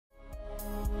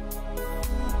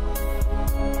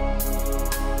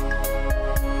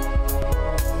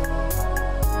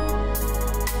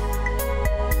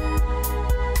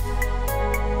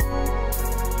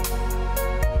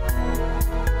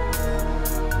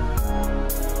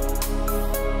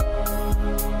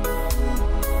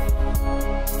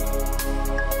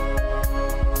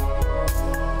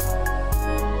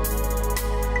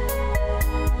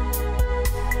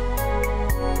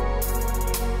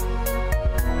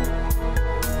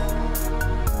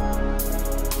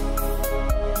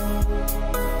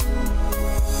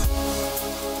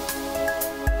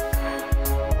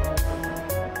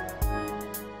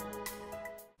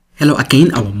Hello again,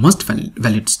 our most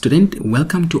valued student.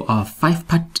 Welcome to our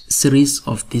 5-part series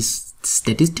of this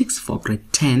statistics for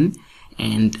grade 10,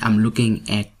 and I'm looking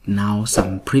at now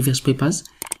some previous papers.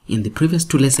 In the previous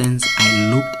 2 lessons,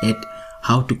 I looked at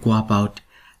how to go about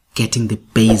getting the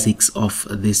basics of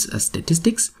this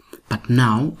statistics, but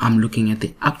now I'm looking at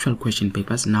the actual question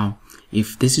papers. Now,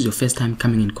 if this is your first time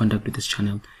coming in contact with this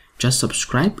channel, just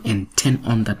subscribe and turn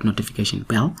on that notification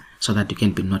bell so that you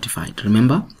can be notified.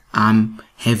 Remember, I'm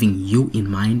having you in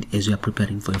mind as you are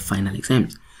preparing for your final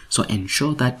exams. So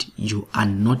ensure that you are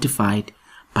notified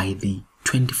by the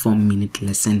 24-minute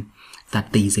lesson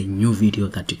that there is a new video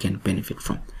that you can benefit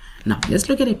from. Now, let's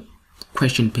look at a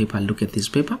question paper. Look at this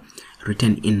paper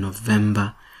written in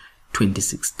November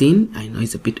 2016. I know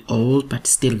it's a bit old, but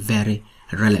still very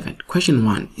relevant. Question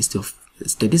 1 is your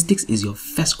statistics is your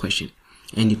first question,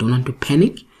 and you don't want to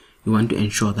panic. You want to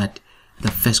ensure that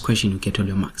the first question you get all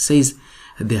your marks. Says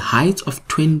the heights of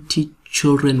 20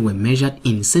 children were measured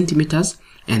in centimeters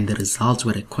and the results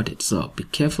were recorded. So be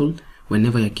careful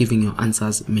whenever you're giving your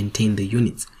answers, maintain the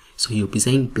units. So you'll be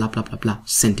saying blah blah blah blah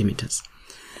centimeters.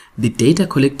 The data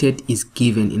collected is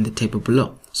given in the table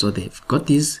below. So they've got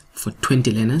this for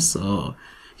 20 learners. So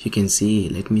you can see,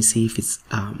 let me see if it's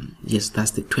yes,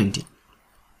 that's the 20.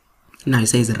 Now it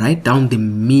says write down the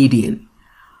median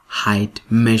height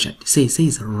measured.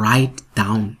 Says write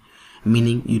down,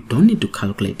 meaning you don't need to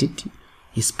calculate it.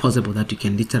 It's possible that you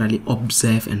can literally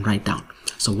observe and write down.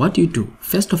 So what you do,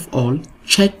 first of all,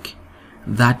 check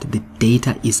that the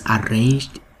data is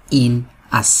arranged in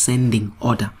ascending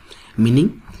order,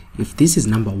 meaning if this is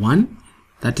number 1,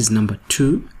 that is number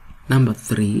 2, number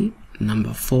 3,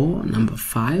 number 4, number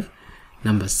 5,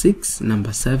 number 6,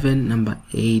 number 7, number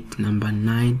 8, number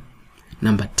 9,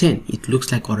 number 10. It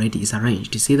looks like already is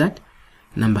arranged. You see that?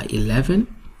 Number 11,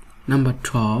 number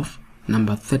 12,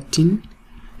 number 13,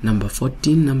 number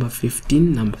 14, number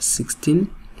 15, number 16,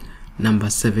 number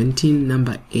 17,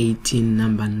 number 18,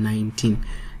 number 19,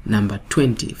 number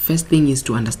 20. First thing is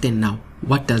to understand now,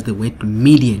 what does the word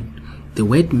median? The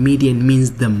word median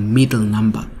means the middle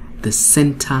number, the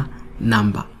center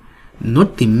number,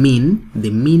 not the mean.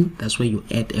 The mean, that's where you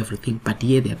add everything, but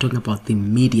here they are talking about the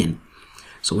median.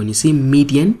 So when you see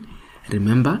median,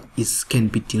 remember it can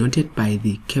be denoted by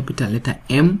the capital letter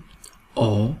M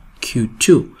or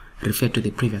Q2, refer to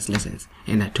the previous lessons.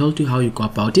 And I told you how you go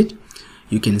about it.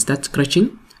 You can start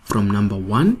scratching from number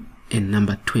 1 and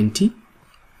number 20.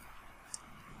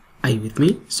 Are you with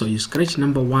me? So you scratch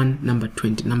number 1, number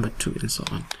 20, number 2, and so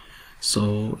on.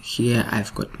 So here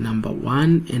I've got number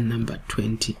 1 and number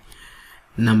 20,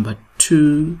 number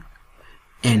 2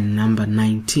 and number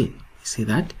 19. You see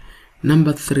that?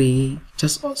 Number 3,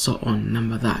 just also on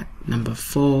number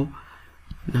 4,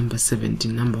 number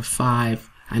 17, number 5,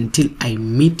 until I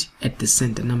meet at the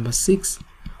center. Number 6,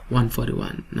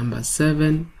 141, number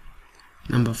 7,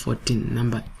 number 14,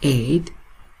 number 8,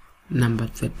 number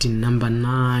 13, number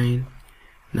 9,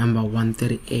 number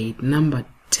 138, number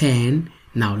 10.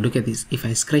 Now look at this. If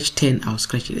I scratch 10, I'll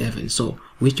scratch 11. So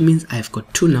which means I've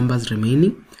got 2 numbers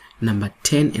remaining, number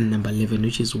 10 and number 11,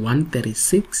 which is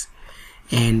 136.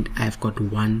 And I've got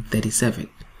 137.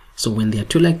 So when there are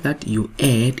 2 like that, you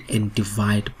add and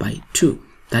divide by 2.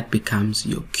 That becomes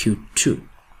your Q2,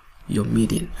 your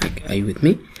median. Okay, are you with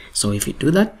me? So if you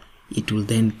do that, it will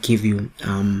then give you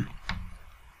the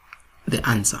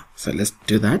answer. So let's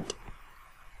do that.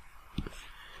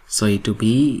 So it will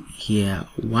be here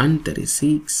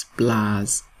 136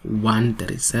 plus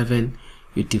 137.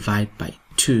 You divide by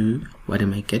 2. What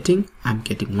am I getting? I'm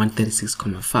getting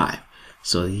 136,5.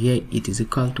 So here it is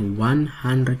equal to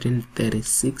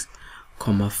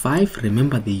 136,5.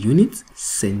 Remember the units,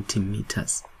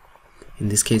 centimeters. In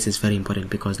this case, it's very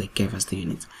important because they gave us the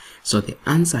units. So the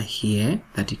answer here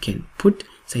that you can put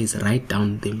says write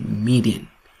down the median.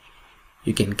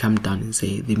 You can come down and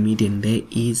say the median there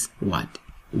is what?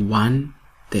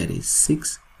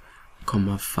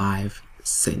 136,5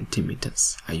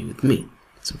 centimeters. Are you with me?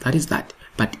 So that is that.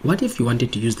 But what if you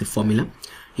wanted to use the formula?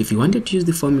 If you wanted to use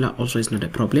the formula also, it's not a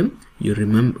problem. You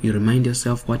remind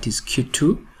yourself what is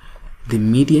Q2. The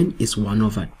median is 1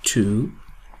 over 2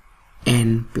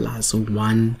 n plus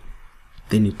 1.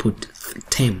 Then you put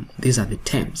term. These are the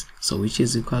terms. So which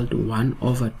is equal to 1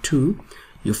 over 2.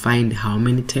 You find how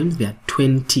many terms? There are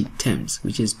 20 terms,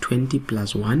 which is 20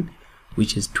 plus 1,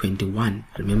 which is 21.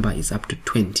 Remember, it's up to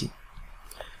 20.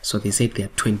 So they said there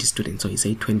are 20 students. So you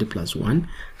say 20 plus 1.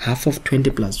 Half of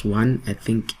 20 plus 1, I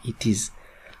think it is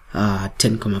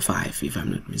 10,5 if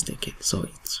I'm not mistaken. So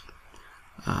it's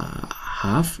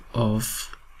half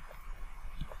of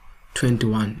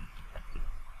 21.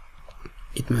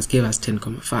 It must give us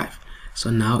 10,5. So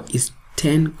now it's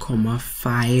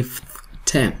 10,5th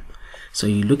term. So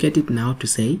you look at it now to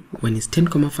say when it's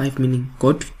 10,5, meaning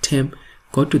go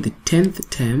to the 10th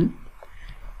term,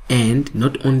 and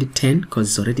not only 10 because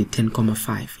it's already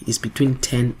 10,5. It's between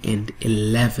 10 and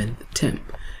 11th term.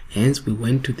 Hence we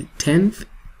went to the 10th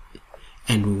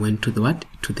and we went to the what?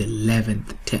 To the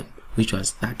 11th term, which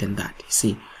was that and that. You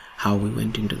see how we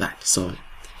went into that. So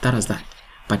that was that.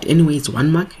 But anyway, it's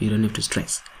 1 mark. You don't have to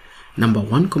stress. Number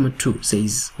 1,2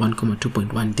 says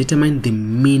 1,2.1. Determine the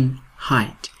mean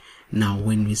height. Now,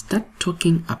 when we start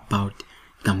talking about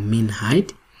the mean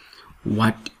height,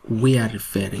 what we are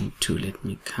referring to, let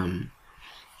me come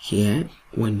here.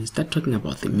 When we start talking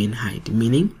about the mean height,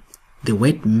 meaning the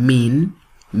word mean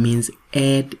means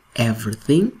add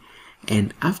everything,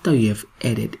 and after you have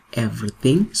added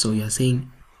everything, so you are saying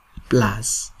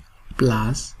plus,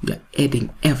 you are adding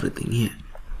everything here.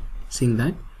 Seeing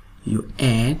that? You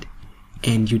add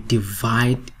and you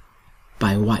divide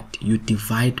by what? You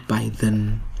divide by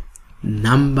the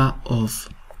number of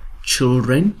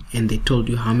children, and they told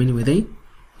you how many were they?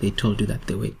 They told you that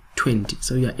they were 20.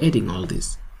 So you are adding all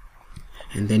this,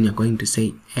 and then you're going to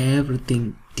say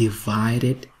everything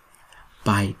divided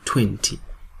by 20.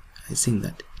 I think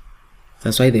that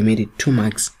that's why they made it 2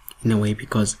 marks in a way,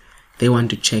 because they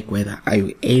want to check whether are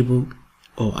you able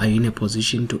or are you in a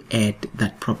position to add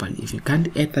that properly. If you can't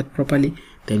add that properly,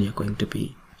 then you're going to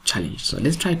be challenged. So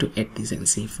let's try to add this and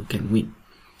see if we can win.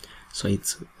 So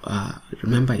it's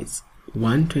remember, it's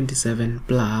 127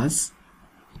 plus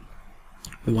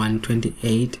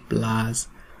 128 plus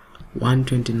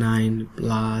 129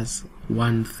 plus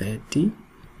 130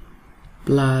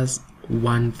 plus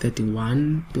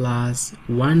 131 plus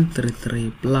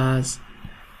 133 plus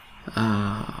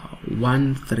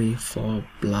 134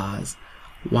 plus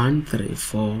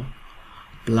 134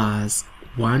 plus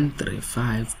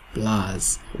 135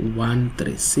 plus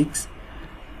 136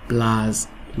 plus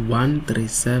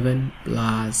 137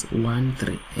 plus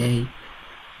 138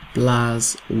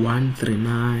 plus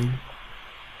 139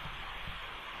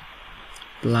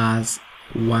 plus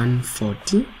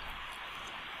 140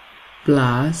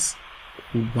 plus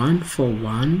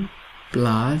 141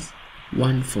 plus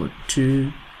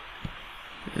 142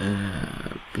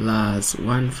 plus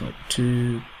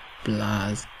 142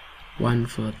 plus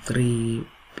 143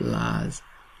 plus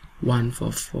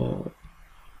 144.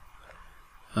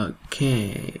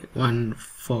 Okay,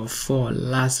 144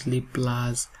 lastly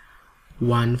plus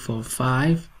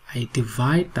 145. I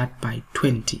divide that by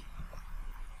 20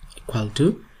 equal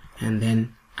to, and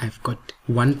then I've got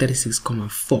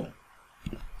 136,4.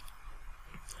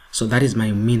 So that is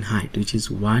my mean height, which is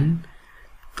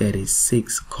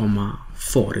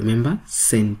 136,4. Remember,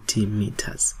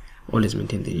 centimeters. Always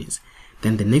maintain the units.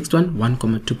 Then the next one,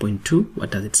 1,2.2.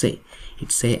 What does it say?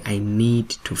 It say I need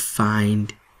to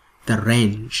find the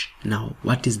range. Now,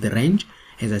 what is the range?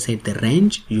 As I said, the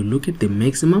range, you look at the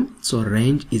maximum. So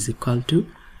range is equal to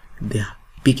the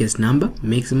biggest number,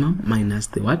 maximum, minus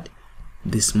the what?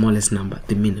 The smallest number,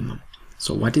 the minimum.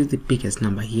 So what is the biggest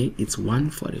number here? It's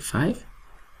 145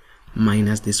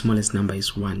 minus the smallest number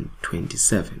is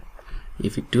 127.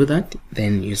 If you do that,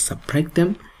 then you subtract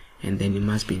them, and then you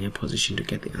must be in a position to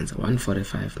get the answer.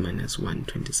 145 minus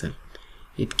 127.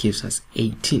 It gives us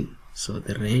 18. So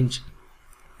the range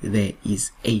there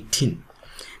is 18.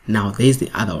 Now there's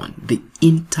the other one, the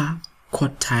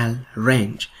interquartile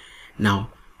range. Now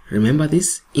remember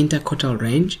this interquartile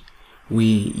range, we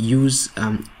use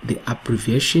the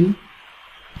abbreviation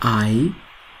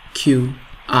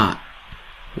IQR.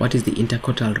 What is the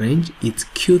interquartile range? It's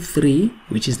Q3,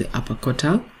 which is the upper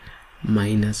quartile,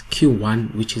 minus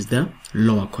Q1, which is the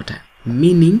lower quartile.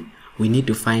 Meaning we need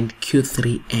to find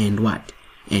Q3 and what?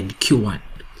 And Q1.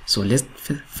 So let's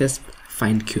first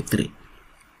find Q3.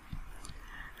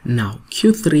 Now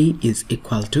Q3 is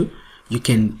equal to, you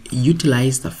can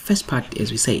utilize the first part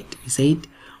as we said. We said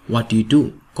what do you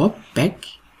do? Go back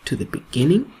to the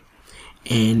beginning,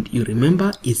 and you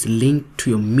remember it's linked to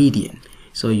your median.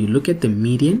 So you look at the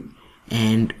median,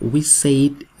 and we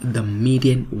said the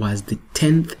median was the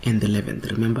 10th and the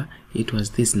 11th. Remember, it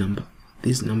was this number.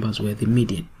 These numbers were the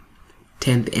median,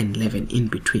 10th and 11th in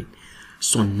between.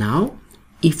 So now,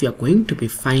 if you're going to be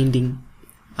finding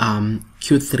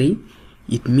Q3,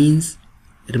 it means,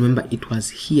 remember, it was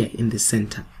here in the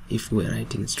center if we're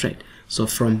writing it straight. So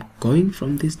from going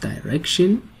from this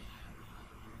direction,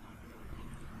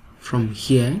 from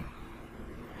here,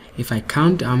 if I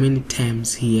count how many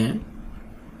terms here,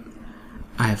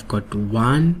 I've got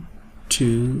 1,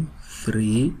 2,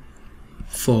 3,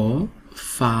 4,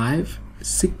 5,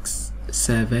 6,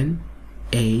 7,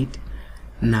 8,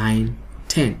 9,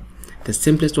 10. The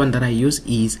simplest one that I use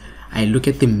is I look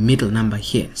at the middle number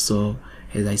here. So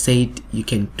as I said, you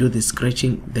can do the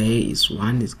scratching. There is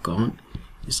one, is gone.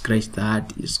 You scratch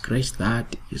that, you scratch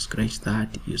that, you scratch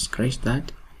that, you scratch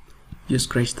that, you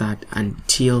scratch that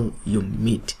until you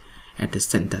meet at the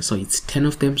center. So it's 10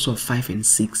 of them, so 5 and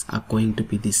 6 are going to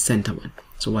be the center one.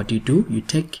 So what you do, you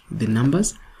take the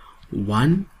numbers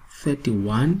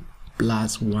 131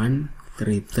 plus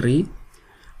 133.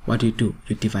 What you do,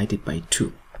 you divide it by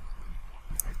 2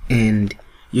 and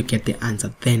you get the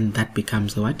answer. Then that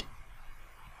becomes what?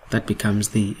 That becomes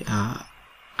the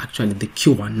actually the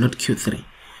Q1, not Q3.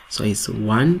 So it's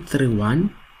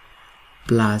 131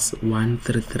 plus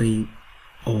 133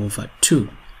 over 2.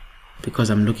 Because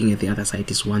I'm looking at the other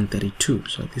side, is 132.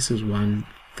 So this is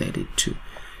 132.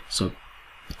 So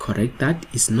correct that.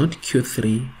 It's not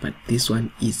Q3, but this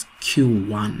one is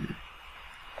Q1.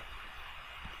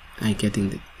 I'm getting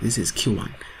that. This is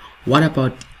Q1. What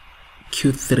about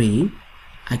Q3?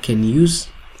 I can use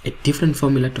a different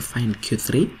formula to find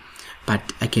Q3,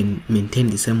 but I can maintain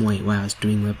the same way where I was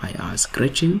doing, whereby I was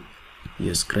scratching.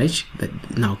 You scratch that.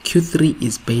 Now Q3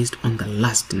 is based on the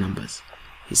last numbers.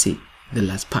 You see the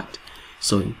last part.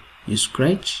 So you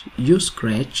scratch, you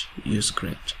scratch, you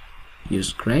scratch, you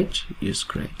scratch, you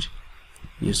scratch,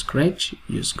 you scratch,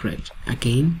 you scratch.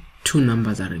 Again, 2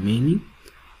 numbers are remaining.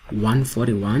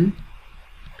 141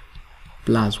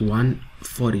 plus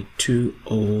 142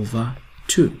 over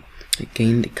 2.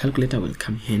 Again, the calculator will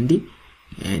come handy,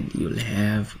 and you'll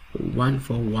have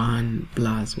 141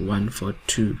 plus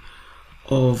 142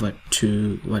 over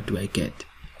 2. What do I get?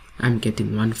 I'm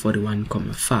getting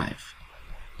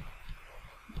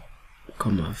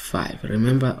 141,5.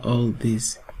 Remember all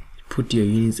this, put your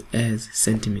units as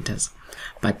centimeters.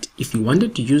 But if you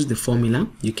wanted to use the formula,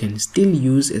 you can still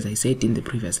use, as I said in the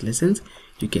previous lessons,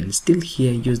 you can still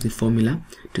here use the formula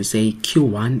to say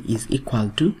Q1 is equal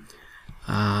to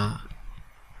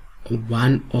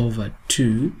 1 over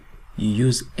 2. You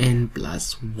use n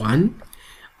plus 1,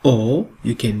 or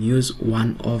you can use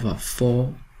 1 over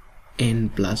 4 n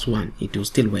plus 1. It will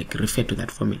still work. Refer to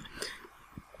that formula.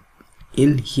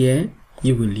 In here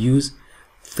you will use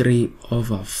 3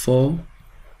 over 4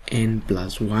 n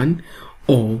plus 1,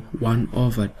 or 1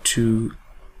 over 2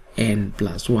 n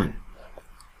plus 1.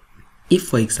 If,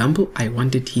 for example, I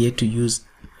wanted here to use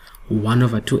 1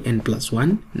 over 2 n plus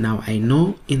 1, now I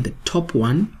know in the top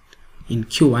one, in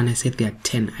Q1, I said there are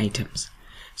 10 items.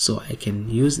 So I can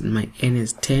use my n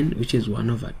as 10, which is 1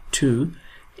 over 2,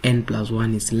 n plus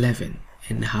 1 is 11,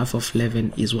 and half of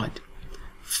 11 is what?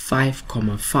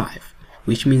 5,5,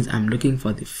 which means I'm looking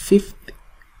for the 5th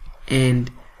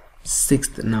and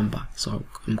 6th number. So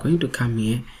I'm going to come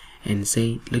here and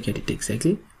say, look at it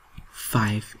exactly,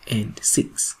 5 and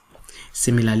 6.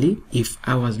 Similarly, if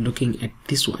I was looking at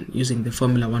this one using the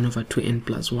formula 1 over 2 n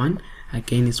plus 1,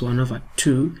 again it's 1 over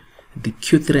 2. The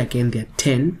Q3, again there are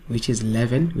 10, which is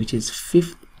 11, which is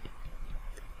 5th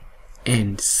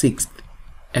and 6th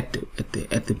at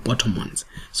the bottom ones.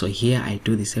 So here I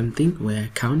do the same thing where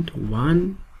I count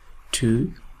 1,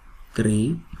 2,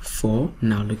 3, 4.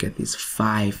 Now look at this,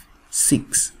 5,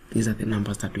 6. These are the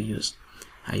numbers that we use.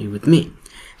 Are you with me?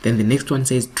 Then the next one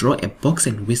says draw a box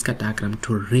and whisker diagram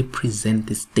to represent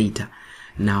this data.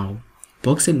 Now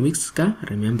box and whisker,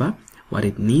 remember what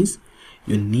it needs.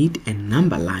 You need a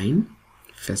number line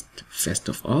first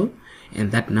of all,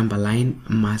 and that number line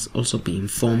must also be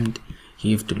informed.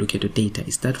 You have to look at your data.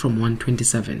 It starts from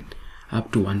 127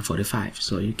 up to 145.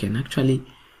 So you can actually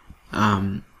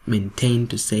maintain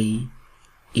to say,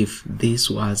 if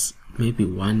this was maybe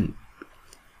one,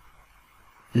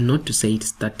 not to say it's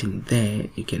starting there,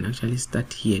 you can actually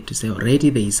start here to say already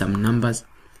there is some numbers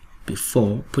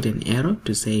before, put an arrow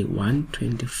to say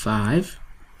 125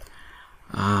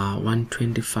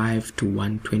 125 to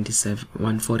 127,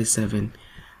 147.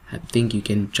 I think you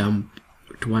can jump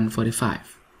to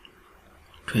 145,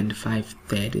 25,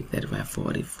 30, 35,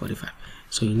 40, 45.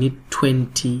 So you need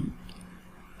 20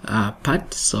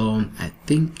 parts. So I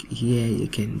think here you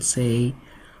can say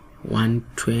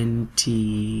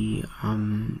 120,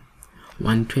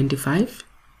 125.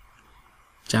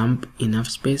 Jump enough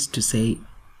space to say,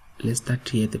 let's start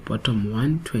here at the bottom,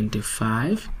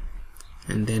 125.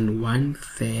 And then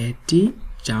 130,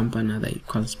 jump another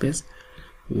equal space,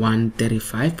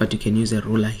 135, but you can use a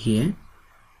ruler here,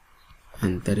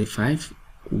 and 35,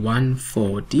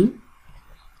 140,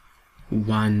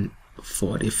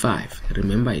 145.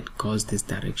 Remember, it goes this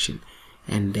direction.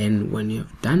 And then when you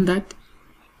have done that,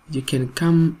 you can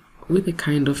come with a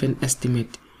kind of an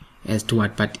estimate as to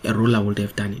what, but a ruler would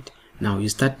have done it. Now you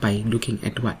start by looking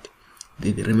at what?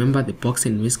 Remember, the box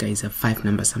and whisker is a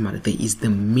 5-number summary. There is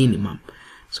the minimum.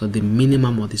 So the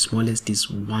minimum or the smallest is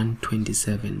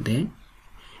 127 there,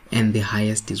 and the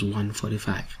highest is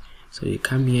 145. So you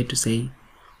come here to say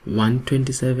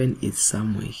 127 is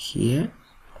somewhere here,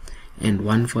 and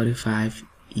 145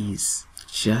 is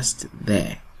just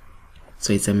there.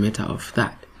 So it's a matter of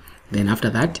that. Then after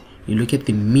that, you look at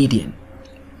the median.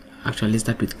 Actually, let's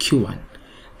start with Q1.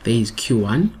 There is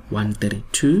Q1,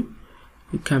 132.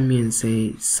 You come here and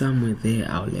say somewhere there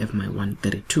I'll have my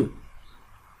 132.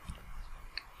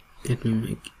 Let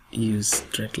me use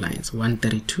straight lines,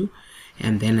 132,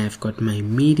 and then I've got my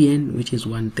median, which is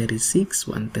 136,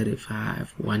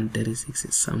 135, 136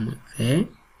 is somewhere there,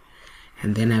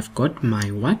 and then I've got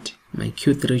my what? My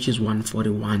Q3, which is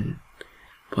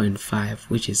 141.5,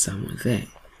 which is somewhere there.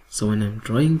 So when I'm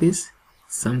drawing this,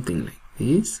 something like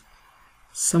this,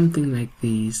 something like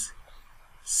this,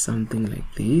 something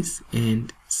like this,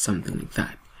 and something like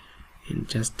that. And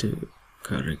just to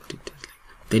correct it,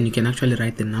 then you can actually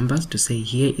write the numbers to say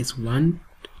here is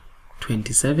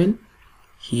 127,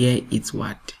 here it's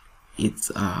what?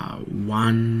 It's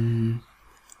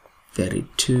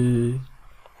 132,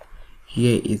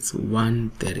 here it's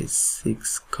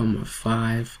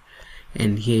 136.5,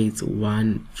 and here it's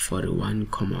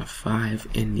 141.5,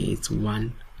 and here it's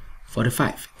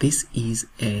 145. This is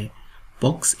a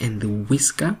box and the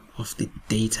whisker of the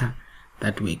data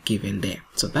that we're given there.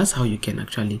 So that's how you can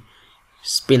actually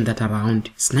spin that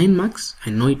around. It's 9 marks. I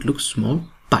know it looks small,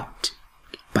 but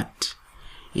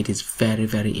it is very,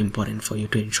 very important for you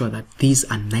to ensure that these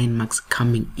are 9 marks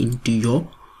coming into your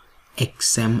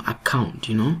exam account.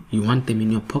 You know, you want them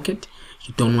in your pocket.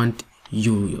 You don't want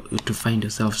you to find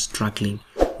yourself struggling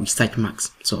with such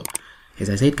marks. So as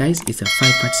I said, guys, it's a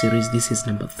 5-part series. This is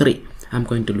number 3. I'm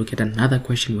going to look at another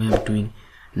question where I'm doing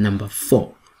number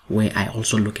 4, where I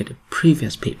also look at a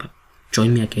previous paper.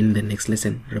 Join me again in the next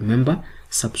lesson. Remember,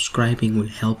 subscribing will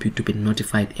help you to be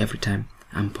notified every time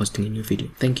I'm posting a new video.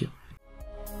 Thank you.